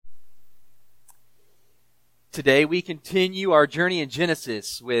Today we continue our journey in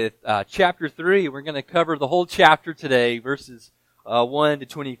Genesis with chapter 3. We're going to cover the whole chapter today, verses 1 to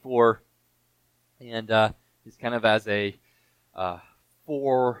 24. And just kind of as a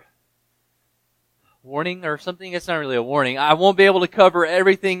forewarning or something. It's not really a warning. I won't be able to cover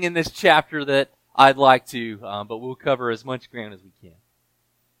everything in this chapter that I'd like to, but we'll cover as much ground as we can.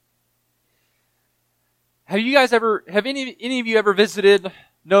 Have any of you ever visited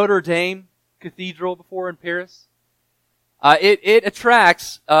Notre Dame Cathedral before in Paris? It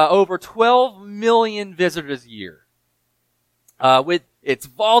attracts over 12 million visitors a year. With its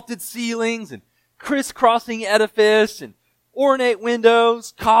vaulted ceilings and crisscrossing edifice and ornate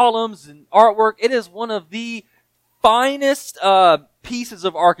windows, columns, and artwork, it is one of the finest pieces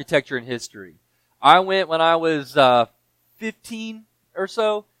of architecture in history. I went when I was 15 or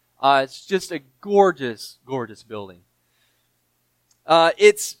so. It's just a gorgeous, gorgeous building.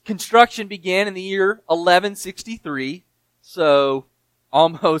 Its construction began in the year 1163, so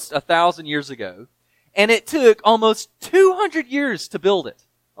almost 1,000 years ago. And it took almost 200 years to build it.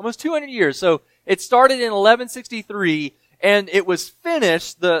 Almost 200 years. So it started in 1163, and it was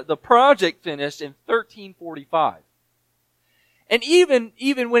finished, the project finished in 1345. And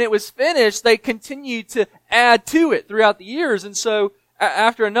even when it was finished, they continued to add to it throughout the years. And so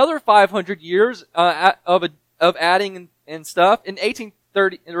after another 500 years of adding and stuff, in the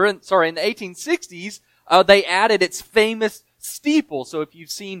 1860s, they added its famous steeple. So if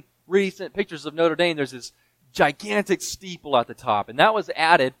you've seen recent pictures of Notre Dame, there's this gigantic steeple at the top, and that was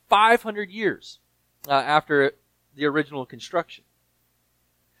added 500 years after the original construction.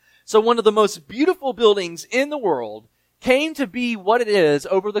 So one of the most beautiful buildings in the world came to be what it is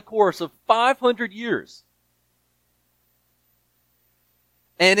over the course of 500 years.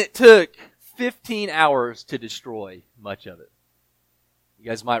 And it took 15 hours to destroy much of it. You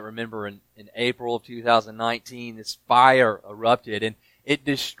guys might remember in April of 2019, this fire erupted and it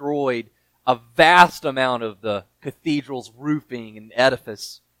destroyed a vast amount of the cathedral's roofing and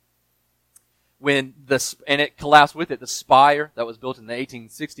edifice. And it collapsed with it, the spire that was built in the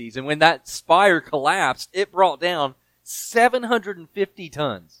 1860s. And when that spire collapsed, it brought down 750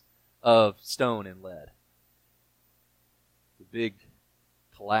 tons of stone and lead. The big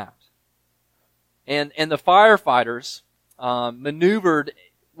collapse. And the firefighters maneuvered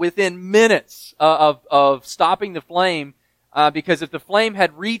within minutes of stopping the flame, because if the flame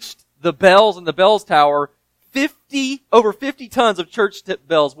had reached the bells in the bells tower, over 50 tons of church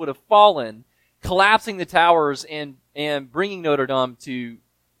bells would have fallen, collapsing the towers and bringing Notre Dame to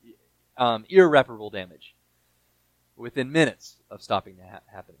irreparable damage within minutes of stopping that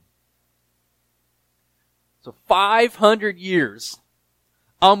happening. So 500 years,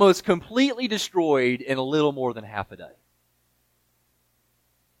 almost completely destroyed in a little more than half a day.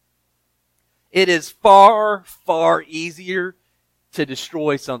 It is far, far easier to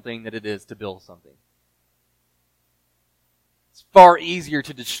destroy something than it is to build something. It's far easier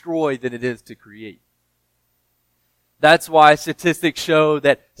to destroy than it is to create. That's why statistics show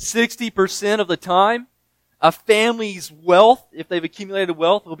that 60% of the time, a family's wealth, if they've accumulated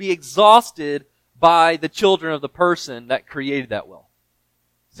wealth, will be exhausted by the children of the person that created that wealth.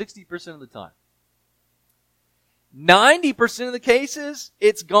 60% of the time. 90% of the cases,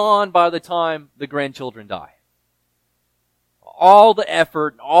 it's gone by the time the grandchildren die. All the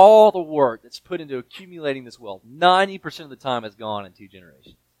effort and all the work that's put into accumulating this wealth, 90% of the time is gone in 2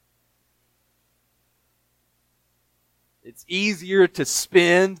 generations. It's easier to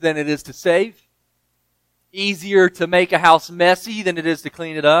spend than it is to save. Easier to make a house messy than it is to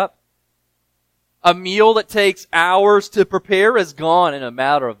clean it up. A meal that takes hours to prepare is gone in a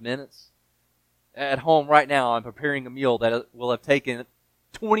matter of minutes. At home right now, I'm preparing a meal that will have taken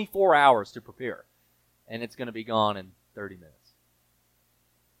 24 hours to prepare. And it's going to be gone in 30 minutes.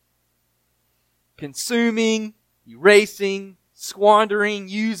 Consuming, erasing, squandering,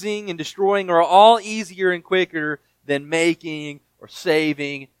 using, and destroying are all easier and quicker than making or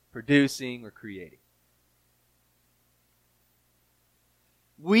saving, producing, or creating.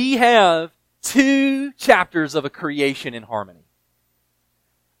 We have 2 chapters of a creation in harmony.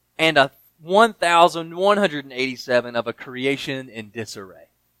 And 1,187 of a creation in disarray.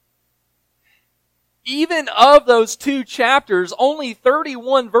 Even of those 2 chapters, only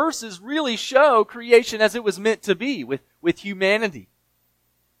 31 verses really show creation as it was meant to be, with humanity.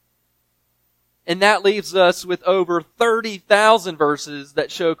 And that leaves us with over 30,000 verses that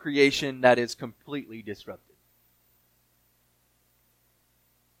show creation that is completely disrupted.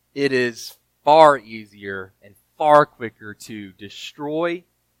 It is far easier and far quicker to destroy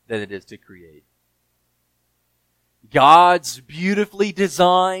than it is to create. God's beautifully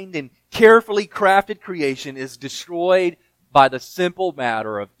designed and carefully crafted creation is destroyed by the simple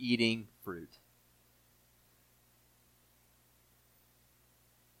matter of eating fruit.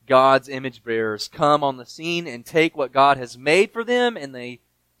 God's image bearers come on the scene and take what God has made for them, and they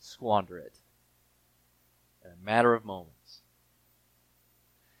squander it in a matter of moments.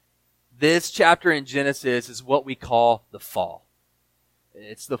 This chapter in Genesis is what we call the fall.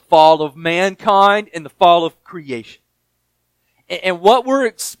 It's the fall of mankind and the fall of creation. And what we're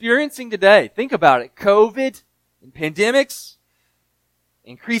experiencing today, think about it, COVID and pandemics,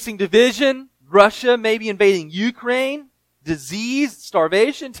 increasing division, Russia maybe invading Ukraine, disease,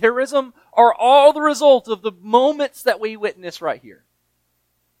 starvation, terrorism, are all the result of the moments that we witness right here.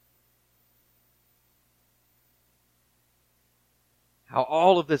 How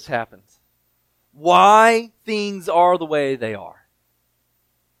all of this happens. Why things are the way they are.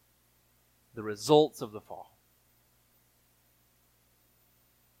 The results of the fall.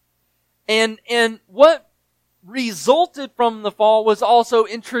 And what resulted from the fall was also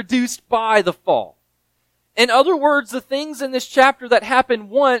introduced by the fall. In other words, the things in this chapter that happened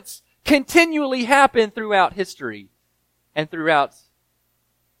once continually happen throughout history and throughout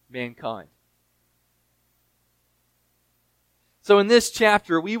mankind. So in this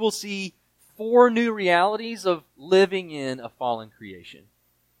chapter, we will see 4 new realities of living in a fallen creation.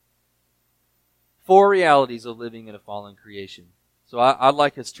 4 realities of living in a fallen creation. So I'd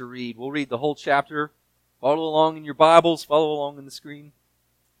like us to read. We'll read the whole chapter. Follow along in your Bibles. Follow along on the screen.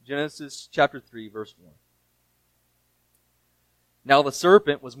 Genesis chapter 3, verse 1. Now the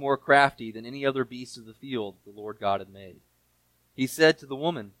serpent was more crafty than any other beast of the field the Lord God had made. He said to the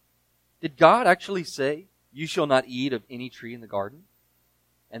woman, "Did God actually say, 'You shall not eat of any tree in the garden'?"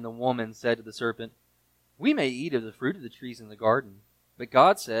 And the woman said to the serpent, "We may eat of the fruit of the trees in the garden, but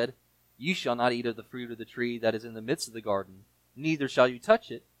God said, 'You shall not eat of the fruit of the tree that is in the midst of the garden, neither shall you touch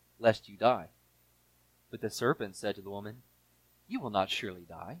it, lest you die.' But the serpent said to the woman, 'You will not surely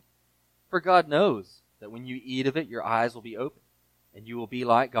die, for God knows that when you eat of it, your eyes will be opened, and you will be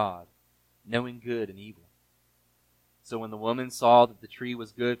like God, knowing good and evil.' So when the woman saw that the tree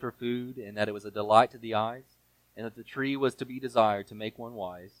was good for food, and that it was a delight to the eyes, and that the tree was to be desired to make one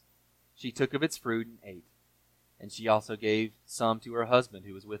wise, she took of its fruit and ate. And she also gave some to her husband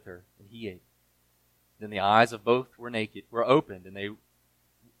who was with her, and he ate. Then the eyes of both were opened,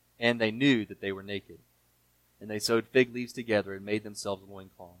 and they knew that they were naked. And they sewed fig leaves together and made themselves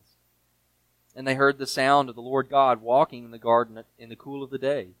loincloths. And they heard the sound of the Lord God walking in the garden in the cool of the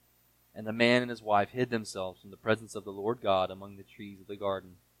day. And the man and his wife hid themselves from the presence of the Lord God among the trees of the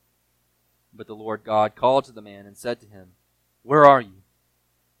garden. But the Lord God called to the man and said to him, 'Where are you?'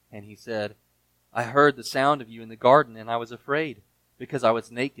 And he said, 'I heard the sound of you in the garden, and I was afraid, because I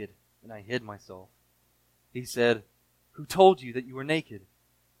was naked, and I hid myself.' He said, 'Who told you that you were naked?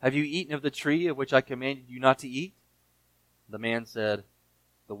 Have you eaten of the tree of which I commanded you not to eat?' The man said,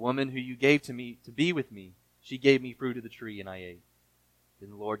 'The woman who you gave to me to be with me, she gave me fruit of the tree, and I ate.' Then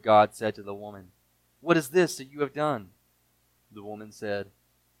the Lord God said to the woman, 'What is this that you have done?' The woman said,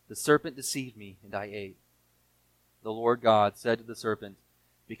 'The serpent deceived me, and I ate.' The Lord God said to the serpent,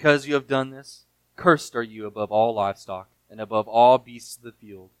 'Because you have done this, cursed are you above all livestock, and above all beasts of the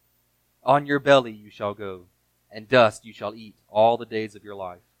field. On your belly you shall go, and dust you shall eat all the days of your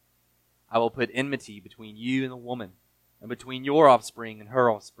life. I will put enmity between you and the woman, and between your offspring and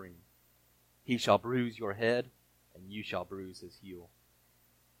her offspring. He shall bruise your head, and you shall bruise his heel.'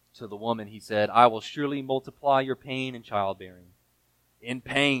 To the woman he said, 'I will surely multiply your pain in childbearing. In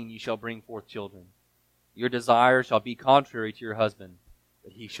pain you shall bring forth children. Your desire shall be contrary to your husband,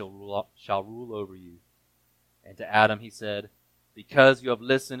 but he shall rule over you.' And to Adam he said, 'Because you have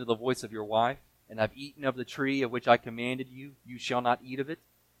listened to the voice of your wife, and have eaten of the tree of which I commanded you, you shall not eat of it.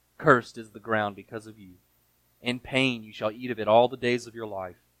 Cursed is the ground because of you. In pain you shall eat of it all the days of your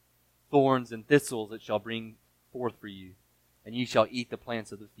life. Thorns and thistles it shall bring forth for you, and you shall eat the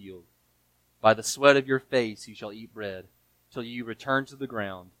plants of the field. By the sweat of your face you shall eat bread, till you return to the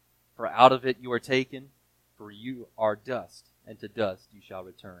ground. For out of it you are taken, for you are dust, and to dust you shall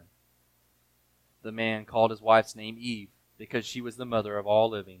return.' The man called his wife's name Eve, because she was the mother of all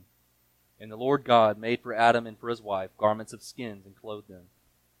living. And the Lord God made for Adam and for his wife garments of skins and clothed them.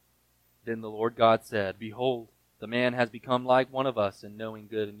 Then the Lord God said, 'Behold, the man has become like one of us in knowing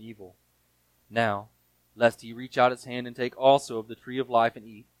good and evil. Now, lest he reach out his hand and take also of the tree of life and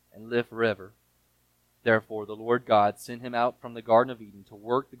eat, and live forever.' Therefore the Lord God sent him out from the Garden of Eden to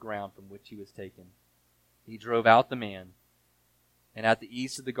work the ground from which he was taken. He drove out the man, and at the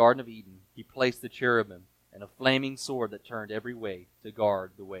east of the Garden of Eden he placed the cherubim and a flaming sword that turned every way to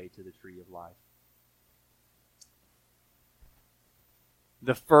guard the way to the tree of life."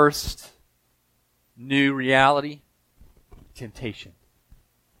 The first new reality, temptation.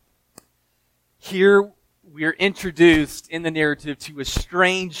 Here we're introduced in the narrative to a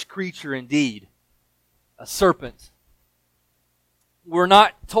strange creature indeed, a serpent. We're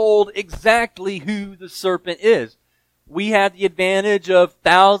not told exactly who the serpent is. We have the advantage of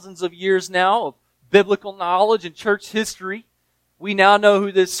thousands of years now of biblical knowledge and church history. We now know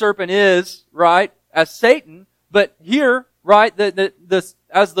who this serpent is, right, as Satan. But here, right,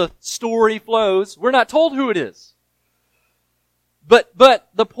 as the story flows, we're not told who it is. But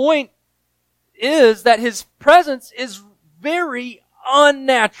the point is that his presence is very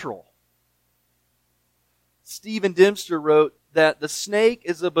unnatural. Stephen Dempster wrote that the snake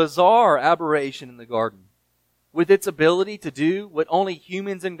is a bizarre aberration in the garden, with its ability to do what only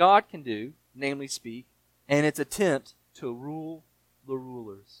humans and God can do, namely speak, and its attempt to rule the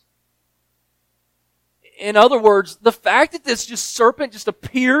rulers. In other words, the fact that this serpent just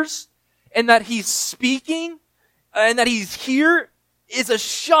appears and that he's speaking and that he's here is a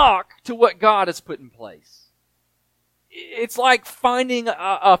shock to what God has put in place. It's like finding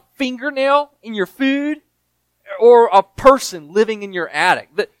a fingernail in your food or a person living in your attic.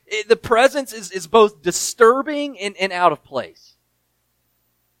 The presence is both disturbing and out of place.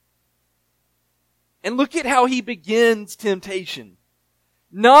 And look at how he begins temptation.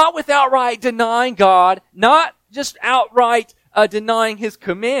 Not with outright denying God, not just outright denying His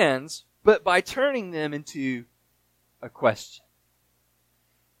commands, but by turning them into a question.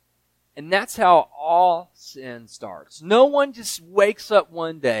 And that's how all sin starts. No one just wakes up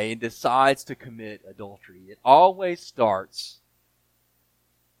one day and decides to commit adultery. It always starts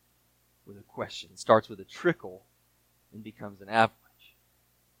with a question. It starts with a trickle and becomes an avalanche.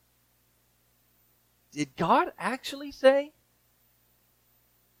 Did God actually say?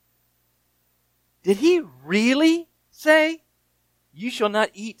 Did He really say, you shall not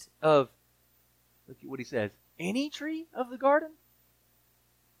eat of, look at what He says, any tree of the garden?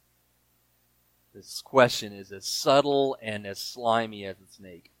 This question is as subtle and as slimy as a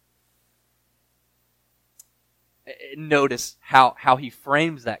snake. Notice how he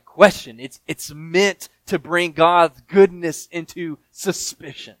frames that question. It's meant to bring God's goodness into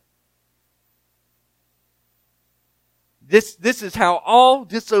suspicion. This is how all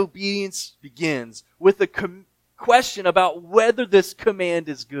disobedience begins, with a question about whether this command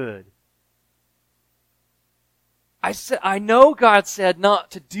is good. I know God said not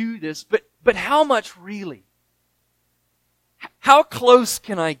to do this, but how much really? How close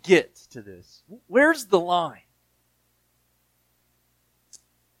can I get to this? Where's the line?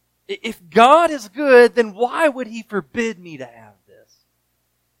 If God is good, then why would He forbid me to have this?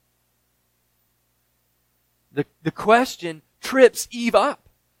 The question trips Eve up.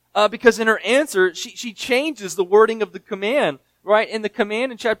 Because in her answer, she changes the wording of the command. Right? In the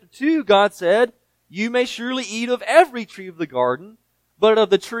command in chapter 2, God said, you may surely eat of every tree of the garden, but of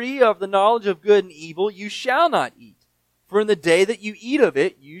the tree of the knowledge of good and evil you shall not eat. For in the day that you eat of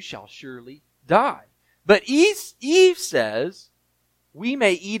it, you shall surely die. But Eve says, we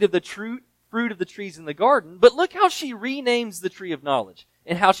may eat of the fruit of the trees in the garden, but look how she renames the tree of knowledge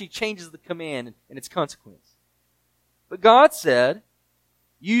and how she changes the command and its consequence. But God said,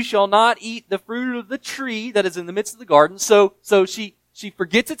 you shall not eat the fruit of the tree that is in the midst of the garden. So she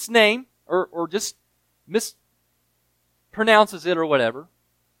forgets its name or just mispronounces it or whatever.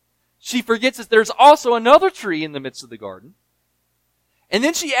 She forgets that there's also another tree in the midst of the garden. And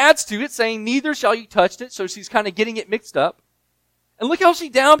then she adds to it saying, neither shall you touch it. So she's kind of getting it mixed up. And look how she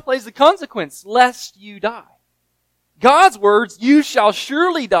downplays the consequence, lest you die. God's words, you shall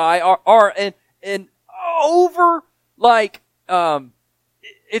surely die, are an over,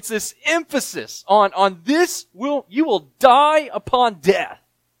 it's this emphasis on this you will die upon death,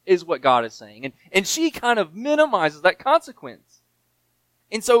 is what God is saying. And she kind of minimizes that consequence.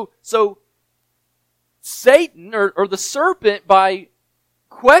 And so Satan, or the serpent, by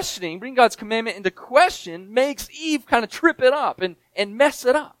bringing God's commandment into question, makes Eve kind of trip it up and mess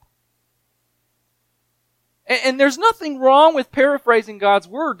it up. And there's nothing wrong with paraphrasing God's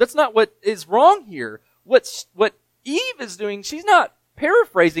word. That's not what is wrong here. What Eve is doing, she's not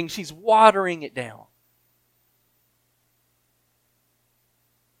paraphrasing, she's watering it down.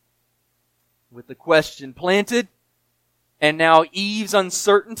 With the question planted, and now Eve's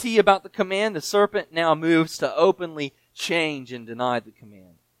uncertainty about the command, the serpent now moves to openly change and deny the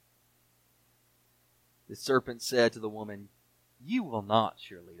command. The serpent said to the woman, you will not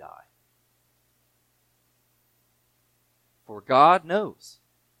surely die. For God knows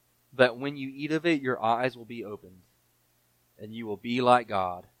that when you eat of it, your eyes will be opened, and you will be like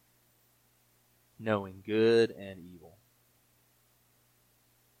God, knowing good and evil.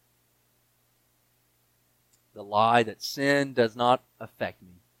 The lie that sin does not affect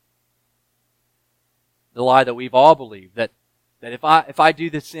me. The lie that we've all believed, that if I do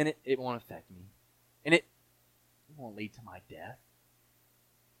this sin, it won't affect me. And it won't lead to my death.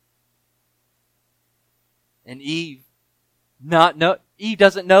 And Eve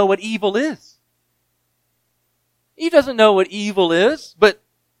doesn't know what evil is. Eve doesn't know what evil is, but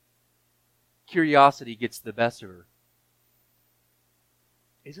curiosity gets the best of her.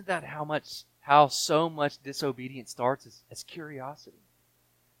 Isn't that how so much disobedience starts as curiosity?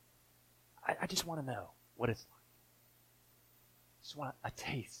 I just want to know what it's like. I just want a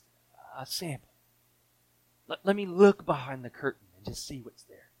taste, a sample. Let me look behind the curtain and just see what's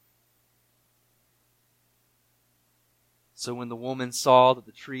there. So when the woman saw that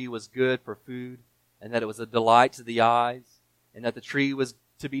the tree was good for food, and that it was a delight to the eyes, and that the tree was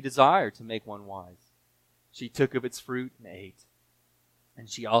to be desired to make one wise, she took of its fruit and ate. And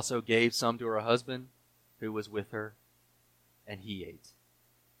she also gave some to her husband who was with her, and he ate.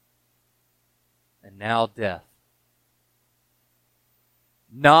 And now death.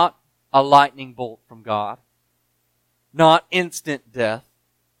 Not a lightning bolt from God. Not instant death.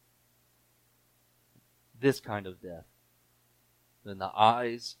 This kind of death. Then the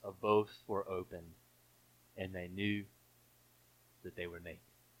eyes of both were opened, and they knew that they were naked.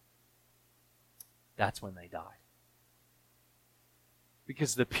 That's when they died.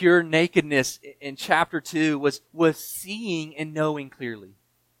 Because the pure nakedness in chapter 2 was seeing and knowing clearly.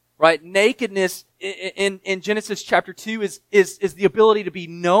 Right? Nakedness in Genesis chapter 2 is the ability to be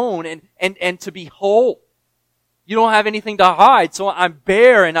known and to be whole. You don't have anything to hide, so I'm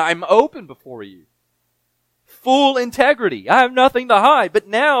bare and I'm open before you. Full integrity. I have nothing to hide. But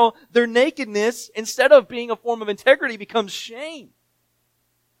now their nakedness, instead of being a form of integrity, becomes shame.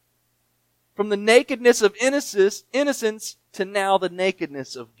 From the nakedness of innocence to now the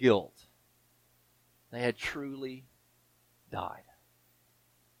nakedness of guilt. They had truly died.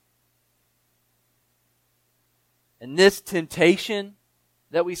 And this temptation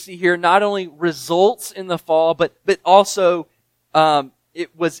that we see here not only results in the fall, but also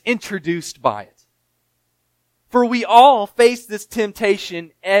it was introduced by it. For we all face this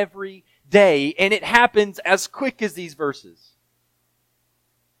temptation every day, and it happens as quick as these verses.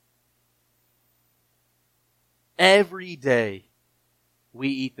 Every day we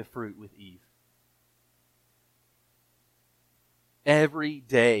eat the fruit with Eve. Every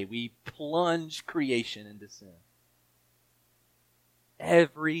day we plunge creation into sin.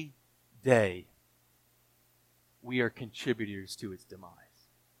 Every day we are contributors to its demise.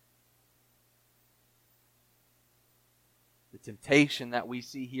 The temptation that we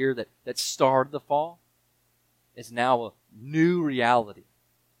see here that started the fall is now a new reality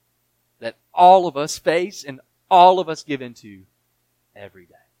that all of us face and all of us give into every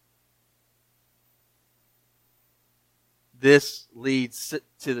day. This leads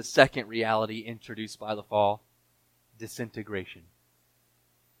to the second reality introduced by the fall, disintegration.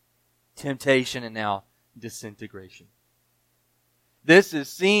 Temptation and now disintegration. This is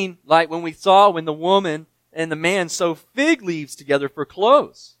seen like when we saw when the woman and the man sew fig leaves together for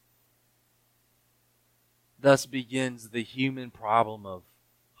clothes. Thus begins the human problem of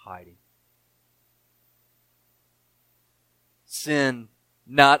hiding. Sin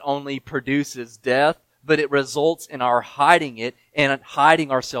not only produces death, but it results in our hiding it and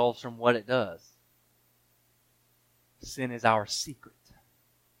hiding ourselves from what it does. Sin is our secret.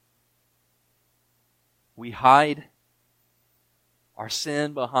 We hide our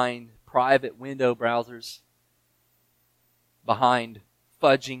sin behind private window browsers, behind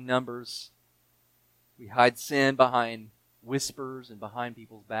fudging numbers. We hide sin behind whispers and behind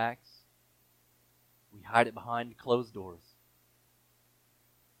people's backs. We hide it behind closed doors.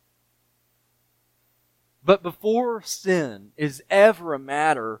 But before sin is ever a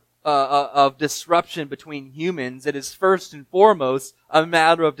matter of disruption between humans, it is first and foremost a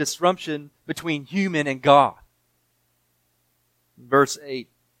matter of disruption between human and God. Verse 8.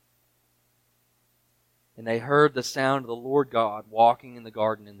 And they heard the sound of the Lord God walking in the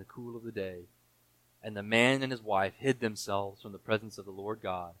garden in the cool of the day. And the man and his wife hid themselves from the presence of the Lord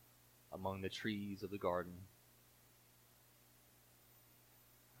God among the trees of the garden.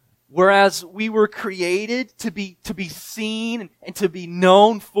 Whereas we were created to be seen and to be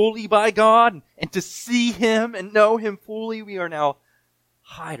known fully by God and to see Him and know Him fully, we are now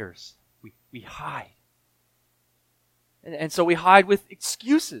hiders. We hide. And so we hide with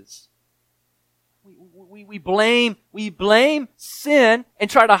excuses. We blame sin and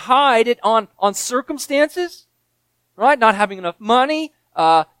try to hide it on circumstances, right? Not having enough money,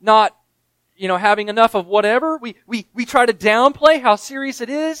 not having enough of whatever. We try to downplay how serious it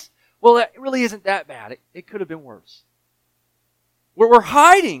is. Well, it really isn't that bad. It could have been worse. We're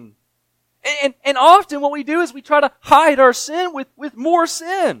hiding. And often what we do is we try to hide our sin with more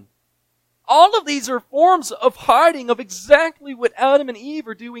sin. All of these are forms of hiding of exactly what Adam and Eve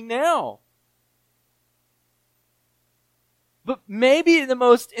are doing now. But maybe the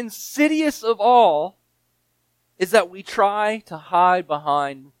most insidious of all is that we try to hide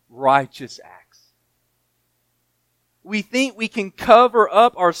behind righteous acts. We think we can cover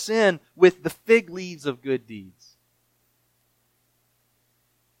up our sin with the fig leaves of good deeds.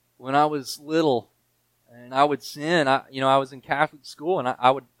 When I was little and I would sin, I was in Catholic school and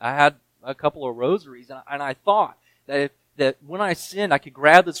I had a couple of rosaries and I thought that when I sinned, I could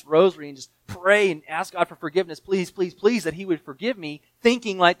grab this rosary and just pray and ask God for forgiveness, please, please, please, that He would forgive me,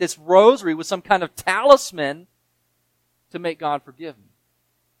 thinking like this rosary was some kind of talisman to make God forgive me.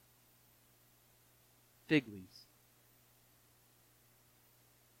 Fig leaves.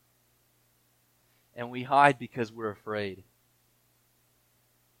 And we hide because we're afraid.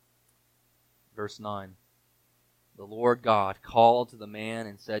 Verse 9. The Lord God called to the man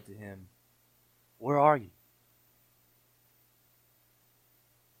and said to him, "Where are you?"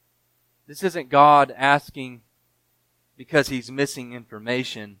 This isn't God asking because He's missing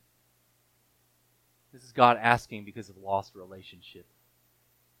information. This is God asking because of lost relationship.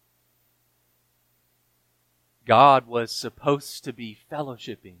 God was supposed to be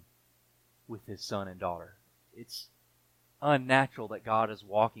fellowshipping with His son and daughter. It's unnatural that God is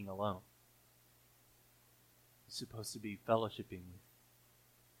walking alone. He's supposed to be fellowshipping with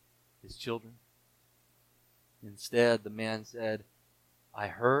His children. Instead, the man said, "I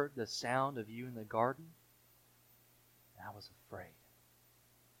heard the sound of you in the garden, and I was afraid."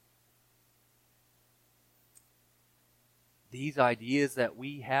 These ideas that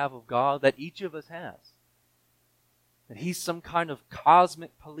we have of God, that each of us has, that He's some kind of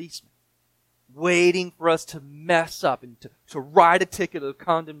cosmic policeman, waiting for us to mess up and to write a ticket of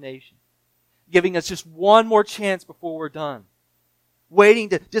condemnation, giving us just one more chance before we're done, waiting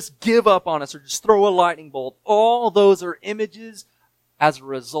to just give up on us or just throw a lightning bolt. All those are images as a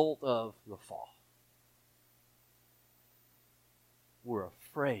result of the fall. We're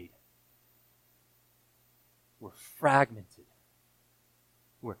afraid. We're fragmented.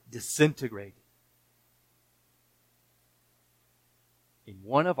 We're disintegrated. And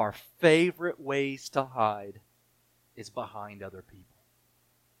one of our favorite ways to hide is behind other people.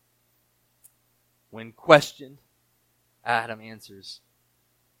 When questioned, Adam answers,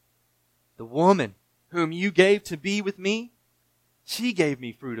 "The woman whom you gave to be with me, she gave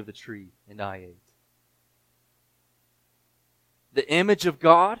me fruit of the tree, and I ate." The image of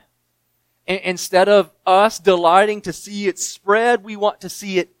God, instead of us delighting to see it spread, we want to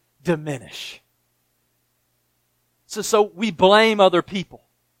see it diminish. So we blame other people.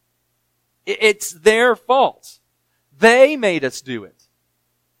 It's their fault. They made us do it.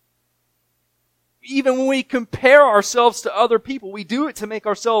 Even when we compare ourselves to other people, we do it to make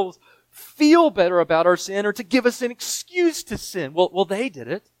ourselves feel better about our sin or to give us an excuse to sin. Well, they did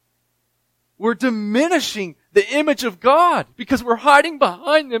it. We're diminishing the image of God because we're hiding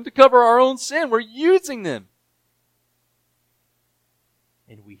behind them to cover our own sin. We're using them.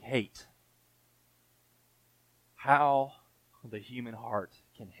 And we hate. How the human heart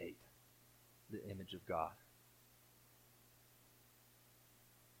can hate the image of God.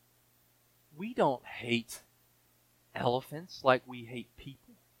 We don't hate elephants like we hate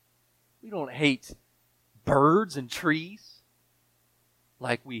people. We don't hate birds and trees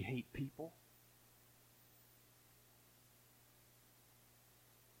like we hate people.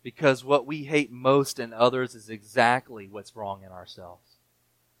 Because what we hate most in others is exactly what's wrong in ourselves.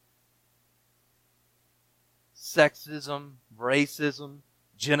 Sexism, racism,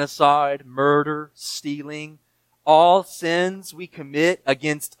 genocide, murder, stealing, all sins we commit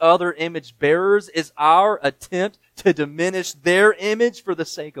against other image bearers is our attempt to diminish their image for the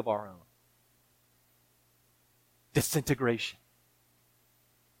sake of our own. Disintegration.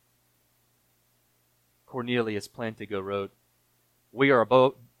 Cornelius Plantinga wrote, "We are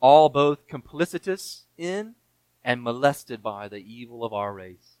all both complicitous in and molested by the evil of our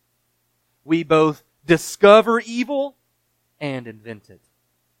race. We both discover evil and invent it.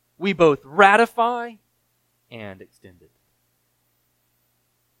 We both ratify and extend it."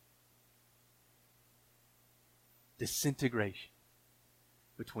 Disintegration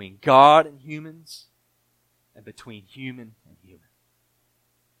between God and humans and between human and human.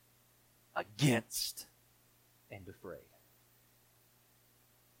 Against and afraid.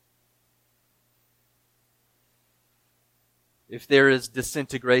 If there is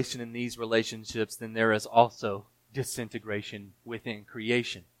disintegration in these relationships, then there is also disintegration within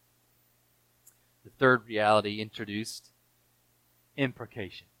creation. third reality introduced: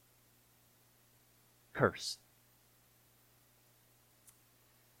 imprecation. Curse.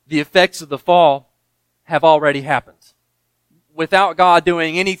 The effects of the fall have already happened. Without God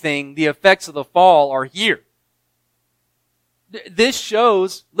doing anything, the effects of the fall are here. This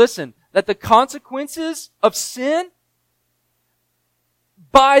shows, listen, that the consequences of sin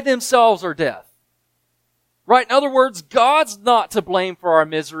by themselves are death. Right? In other words, God's not to blame for our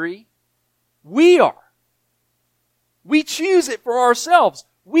misery. We are. We choose it for ourselves.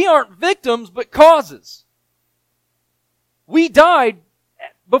 We aren't victims, but causes. We died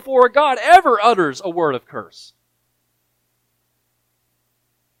before God ever utters a word of curse.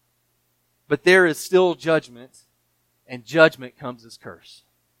 But there is still judgment, and judgment comes as curse.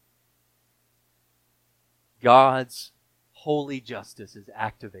 God's holy justice is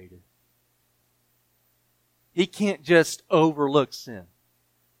activated. He can't just overlook sin.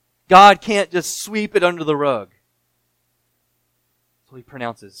 God can't just sweep it under the rug. So He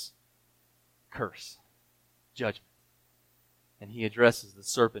pronounces curse, judgment. And He addresses the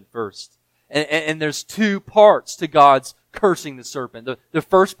serpent first. And there's two parts to God's cursing the serpent. The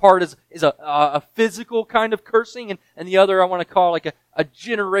first part is a physical kind of cursing, and the other I want to call like a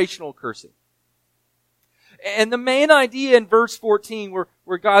generational cursing. And the main idea in verse 14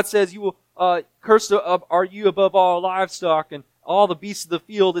 where God says, you will cursed are you above all livestock and all the beasts of the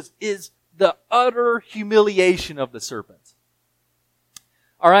field is the utter humiliation of the serpent.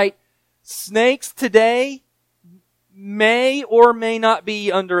 Alright? Snakes today may or may not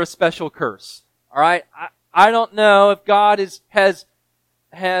be under a special curse. Alright? I don't know if God has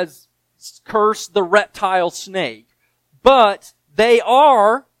cursed the reptile snake, but they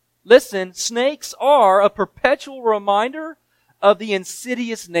are, listen, snakes are a perpetual reminder of the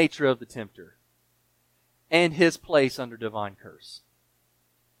insidious nature of the tempter and his place under divine curse.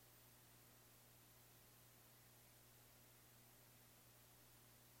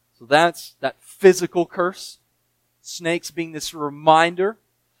 So that's that physical curse. Snakes being this reminder.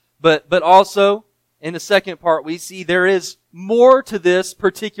 But also, in the second part, we see there is more to this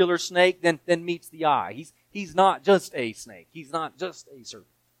particular snake than meets the eye. He's not just a snake. He's not just a serpent.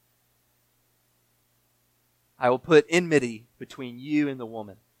 I will put enmity between you and the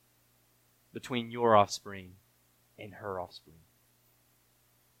woman, between your offspring and her offspring.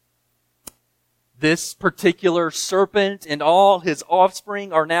 This particular serpent and all his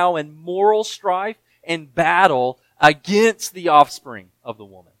offspring are now in moral strife and battle against the offspring of the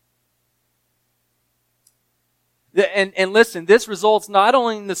woman. And listen, this results not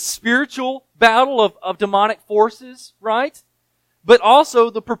only in the spiritual battle of demonic forces, right? But also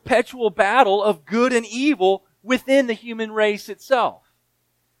the perpetual battle of good and evil within the human race itself.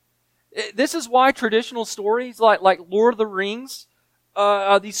 This is why traditional stories like Lord of the Rings,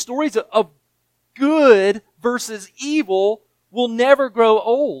 these stories of good versus evil will never grow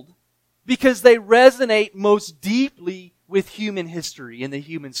old because they resonate most deeply with human history and the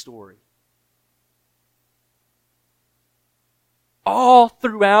human story. All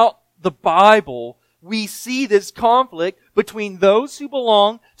throughout the Bible, we see this conflict between those who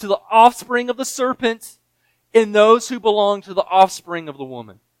belong to the offspring of the serpent and those who belong to the offspring of the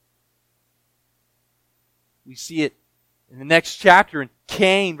woman. We see it in the next chapter in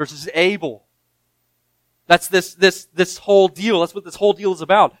Cain versus Abel. That's this whole deal. That's what this whole deal is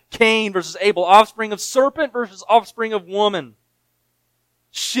about. Cain versus Abel. Offspring of serpent versus offspring of woman.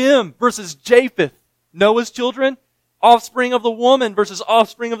 Shem versus Japheth. Noah's children. Offspring of the woman versus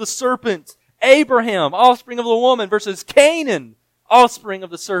offspring of the serpent. Abraham. Offspring of the woman versus Canaan. Offspring of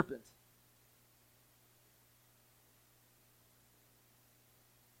the serpent.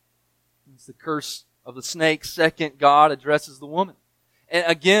 It's the curse of the snake. Second, God addresses the woman. And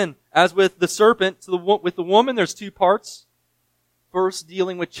again, as with the serpent, with the woman, there's two parts. First,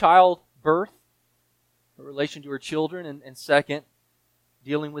 dealing with childbirth, her relation to her children, and second,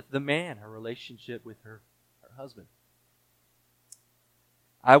 dealing with the man, her relationship with her husband.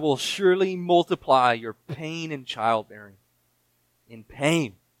 I will surely multiply your pain in childbearing. In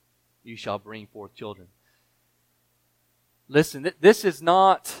pain you shall bring forth children. Listen, this is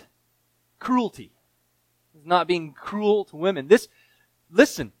not cruelty. It's not being cruel to women.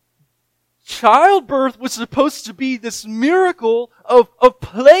 Listen, childbirth was supposed to be this miracle of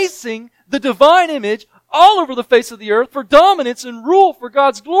placing the divine image all over the face of the earth for dominance and rule for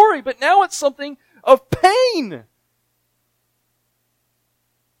God's glory, but now it's something of pain.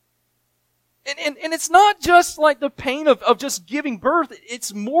 And it's not just like the pain of just giving birth.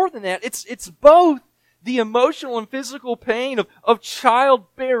 It's more than that. It's both the emotional and physical pain of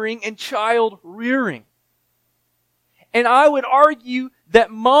childbearing and child rearing. And I would argue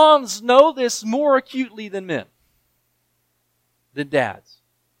that moms know this more acutely than men, than dads.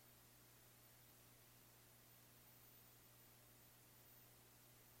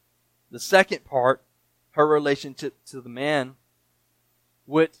 The second part, her relationship to the man,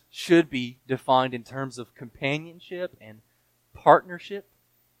 what should be defined in terms of companionship and partnership,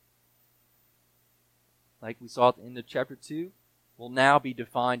 like we saw at the end of chapter 2, will now be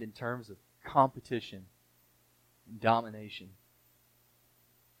defined in terms of competition and domination.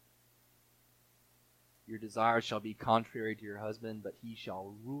 Your desires shall be contrary to your husband, but he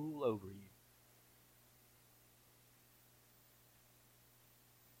shall rule over you.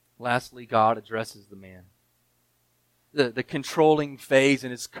 Lastly, God addresses the man. The controlling phase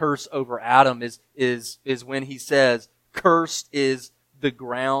in his curse over Adam is when he says, "Cursed is the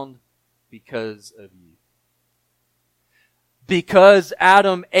ground because of you." Because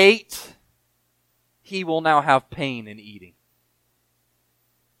Adam ate, he will now have pain in eating.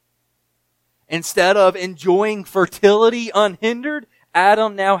 Instead of enjoying fertility unhindered,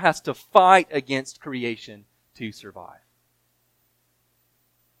 Adam now has to fight against creation to survive.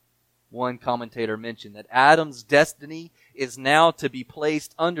 One commentator mentioned that Adam's destiny is now to be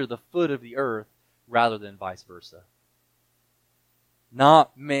placed under the foot of the earth rather than vice versa.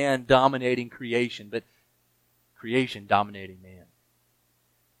 Not man dominating creation, but creation dominating man.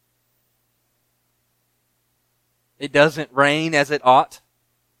 It doesn't rain as it ought.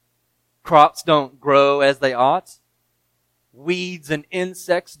 Crops don't grow as they ought. Weeds and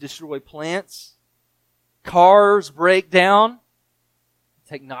insects destroy plants. Cars break down.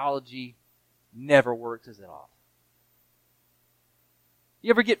 Technology never works as it ought. You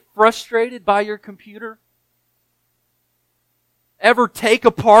ever get frustrated by your computer? Ever take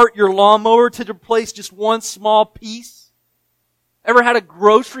apart your lawnmower to replace just one small piece? Ever had a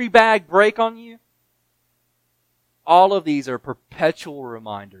grocery bag break on you? All of these are perpetual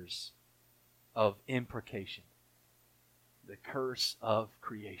reminders of imprecation, the curse of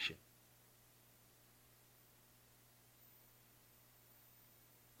creation.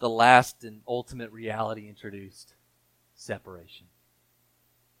 The last and ultimate reality introduced, separation.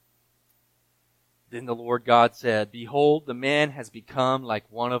 Then the Lord God said, "Behold, the man has become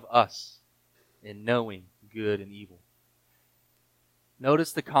like one of us in knowing good and evil."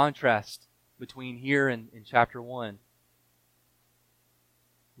 Notice the contrast between here and in chapter 1.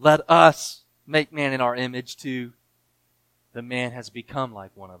 Let us make man in our image to the man has become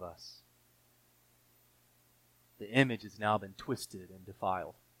like one of us. The image has now been twisted and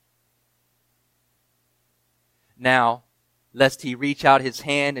defiled. Now, lest he reach out his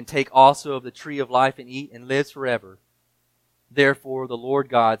hand and take also of the tree of life and eat and lives forever. Therefore the Lord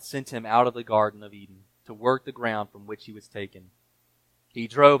God sent him out of the Garden of Eden to work the ground from which he was taken. He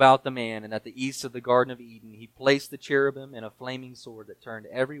drove out the man, and at the east of the Garden of Eden he placed the cherubim and a flaming sword that turned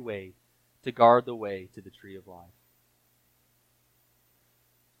every way to guard the way to the tree of life.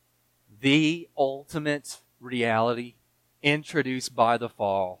 The ultimate reality introduced by the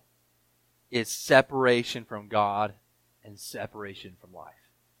fall is separation from God and separation from life.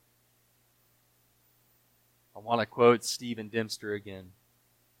 I want to quote Stephen Dempster again.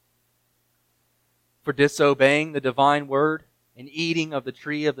 For disobeying the divine word and eating of the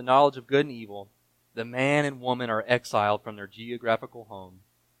tree of the knowledge of good and evil, the man and woman are exiled from their geographical home,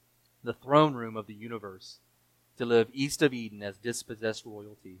 the throne room of the universe, to live east of Eden as dispossessed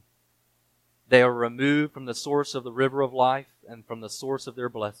royalty. They are removed from the source of the river of life and from the source of their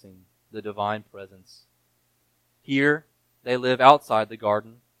blessing, the divine presence. Here, they live outside the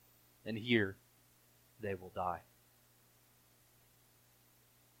garden, and here, they will die.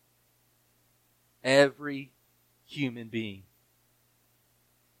 Every human being,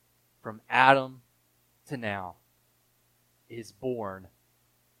 from Adam to now, is born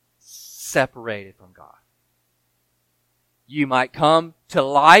separated from God. You might come to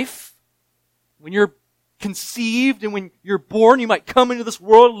life when you're conceived, and when you're born, you might come into this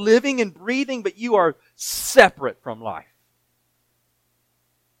world living and breathing, but you are separate from life.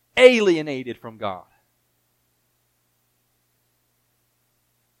 Alienated from God.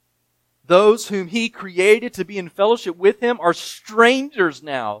 Those whom He created to be in fellowship with Him are strangers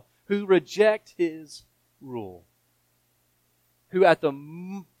now who reject His rule. Who at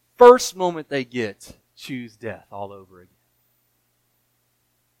the first moment they get, choose death all over again.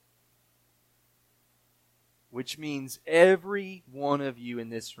 Which means every one of you in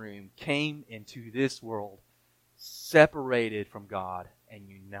this room came into this world separated from God and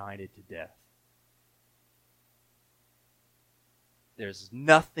united to death. There's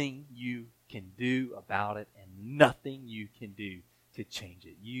nothing you can do about it and nothing you can do to change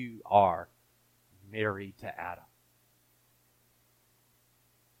it. You are married to Adam.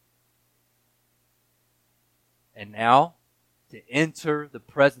 And now, to enter the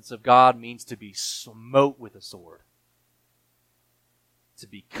presence of God means to be smote with a sword. To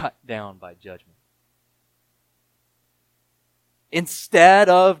be cut down by judgment. Instead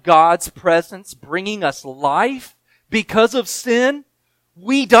of God's presence bringing us life because of sin,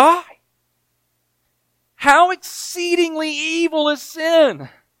 we die. How exceedingly evil is sin!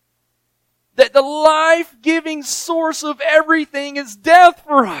 That the life-giving source of everything is death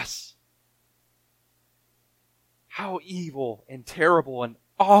for us. How evil and terrible and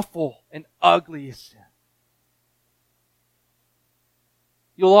awful and ugly is sin.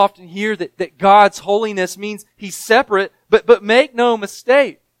 You'll often hear that God's holiness means He's separate, but make no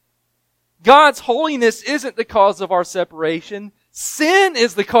mistake. God's holiness isn't the cause of our separation. Sin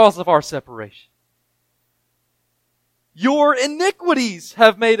is the cause of our separation. Your iniquities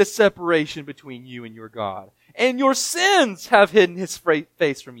have made a separation between you and your God. And your sins have hidden His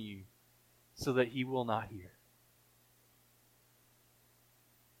face from you so that He will not hear.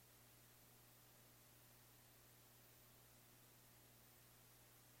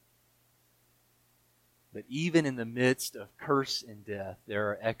 But even in the midst of curse and death, there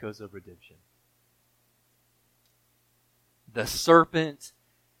are echoes of redemption. The serpent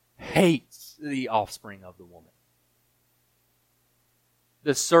hates the offspring of the woman.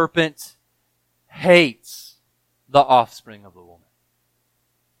 The serpent hates the offspring of the woman.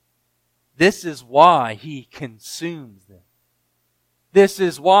 This is why he consumes them. This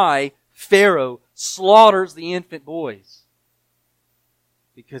is why Pharaoh slaughters the infant boys.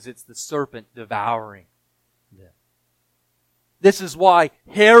 Because it's the serpent devouring them. This is why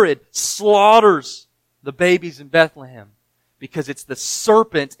Herod slaughters the babies in Bethlehem. Because it's the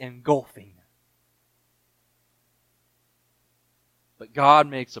serpent engulfing them. But God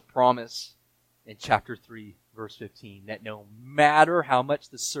makes a promise in chapter 3, verse 15, that no matter how much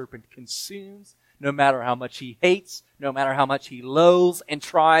the serpent consumes, no matter how much he hates, no matter how much he loathes and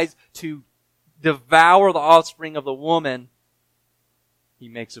tries to devour the offspring of the woman, He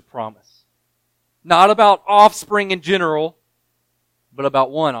makes a promise. Not about offspring in general, but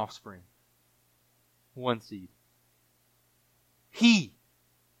about one offspring. One seed. He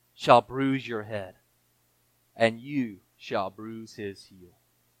shall bruise your head, and you shall bruise his heel.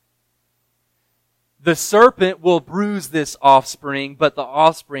 The serpent will bruise this offspring, but the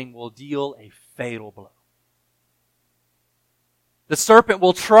offspring will deal a fatal blow. The serpent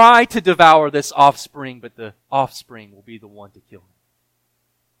will try to devour this offspring, but the offspring will be the one to kill him.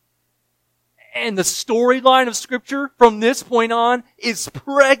 And the storyline of Scripture from this point on is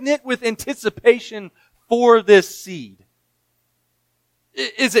pregnant with anticipation for this seed.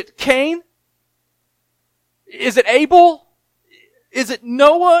 Is it Cain? Is it Abel? Is it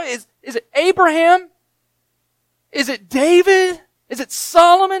Noah? Is it Abraham? Is it David? Is it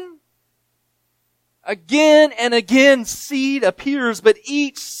Solomon? Again and again seed appears, but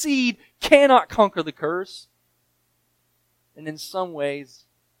each seed cannot conquer the curse. And in some ways,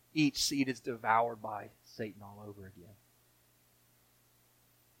 each seed is devoured by Satan all over again.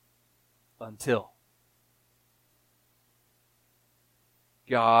 Until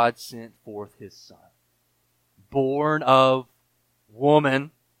God sent forth His Son, born of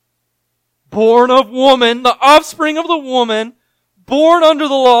woman, the offspring of the woman, born under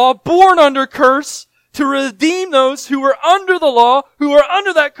the law, born under curse, to redeem those who were under the law, who are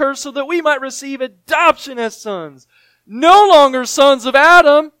under that curse, so that we might receive adoption as sons. No longer sons of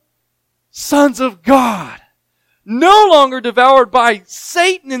Adam, sons of God. No longer devoured by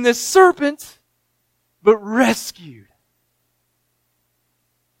Satan and this serpent, but rescued.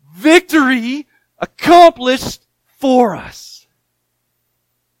 Victory accomplished for us.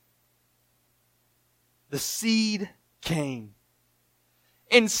 The seed came.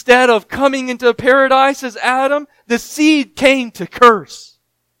 Instead of coming into paradise as Adam, the seed came to curse.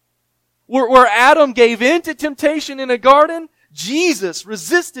 Where Adam gave in to temptation in a garden, Jesus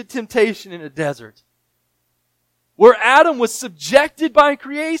resisted temptation in a desert. Where Adam was subjected by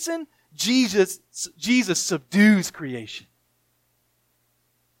creation, Jesus subdues creation.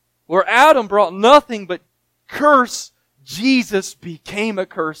 Where Adam brought nothing but curse, Jesus became a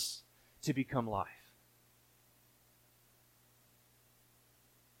curse to become life.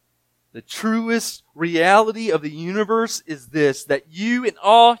 The truest reality of the universe is this, that you and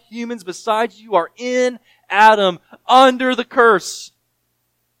all humans besides you are in Adam under the curse.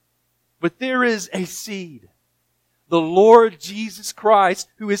 But there is a seed, the Lord Jesus Christ,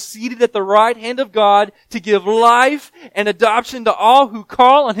 who is seated at the right hand of God to give life and adoption to all who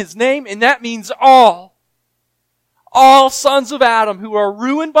call on His name, and that means all. All sons of Adam who are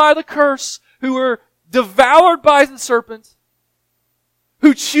ruined by the curse, who are devoured by the serpent,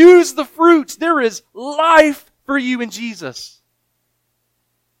 who choose the fruit. There is life for you in Jesus.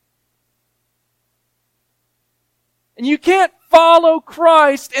 And you can't follow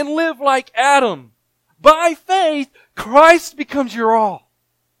Christ and live like Adam. By faith, Christ becomes your all.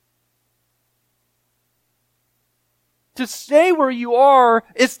 To stay where you are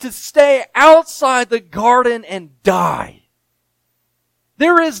is to stay outside the garden and die.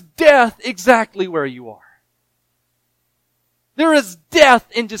 There is death exactly where you are. There is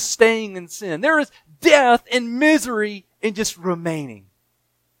death in just staying in sin. There is death and misery in just remaining.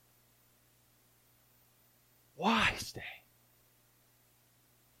 Why stay?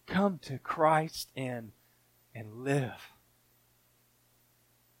 Come to Christ and live.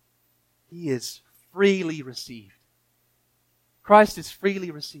 He is freely received. Christ is freely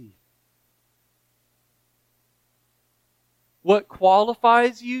received. What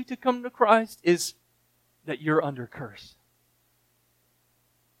qualifies you to come to Christ is that you're under curse.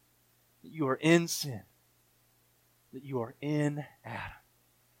 That you are in sin. That you are in Adam.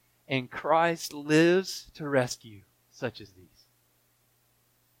 And Christ lives to rescue such as these.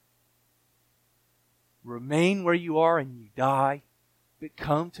 Remain where you are and you die, but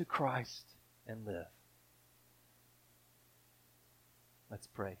come to Christ and live. Let's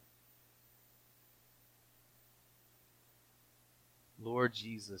pray. Lord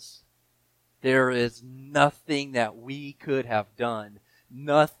Jesus, there is nothing that we could have done,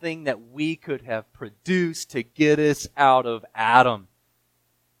 nothing that we could have produced to get us out of Adam.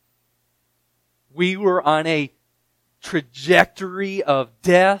 We were on a trajectory of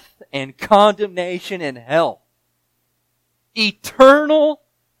death and condemnation and hell. Eternal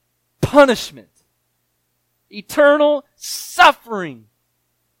punishment. Eternal suffering.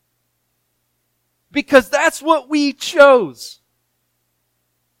 Because that's what we chose.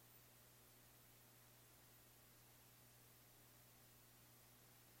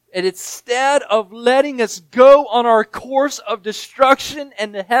 And instead of letting us go on our course of destruction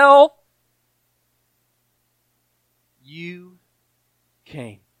and hell, you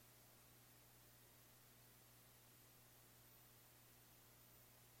came.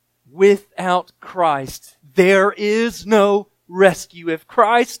 Without Christ, there is no rescue. If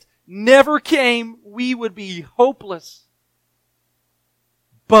Christ never came, we would be hopeless.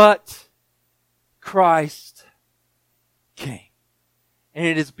 But Christ came. And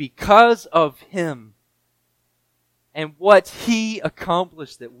it is because of Him and what He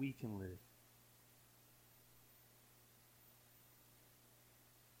accomplished that we can live.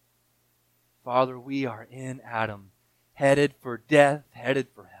 Father, we are in Adam, headed for death, headed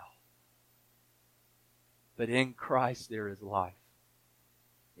for hell. But in Christ there is life.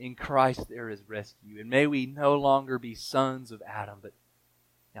 In Christ there is rescue. And may we no longer be sons of Adam, but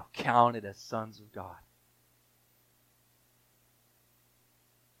now counted as sons of God.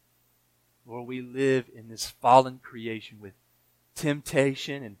 Lord, we live in this fallen creation with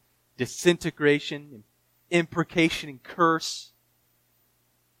temptation and disintegration and imprecation and curse,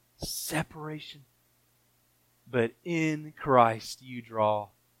 separation. But in Christ you draw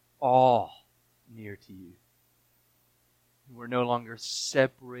all near to you. We're no longer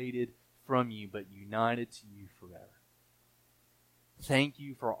separated from you, but united to you forever. Thank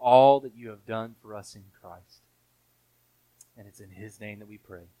you for all that you have done for us in Christ. And it's in His name that we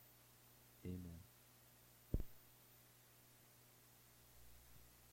pray. Amen.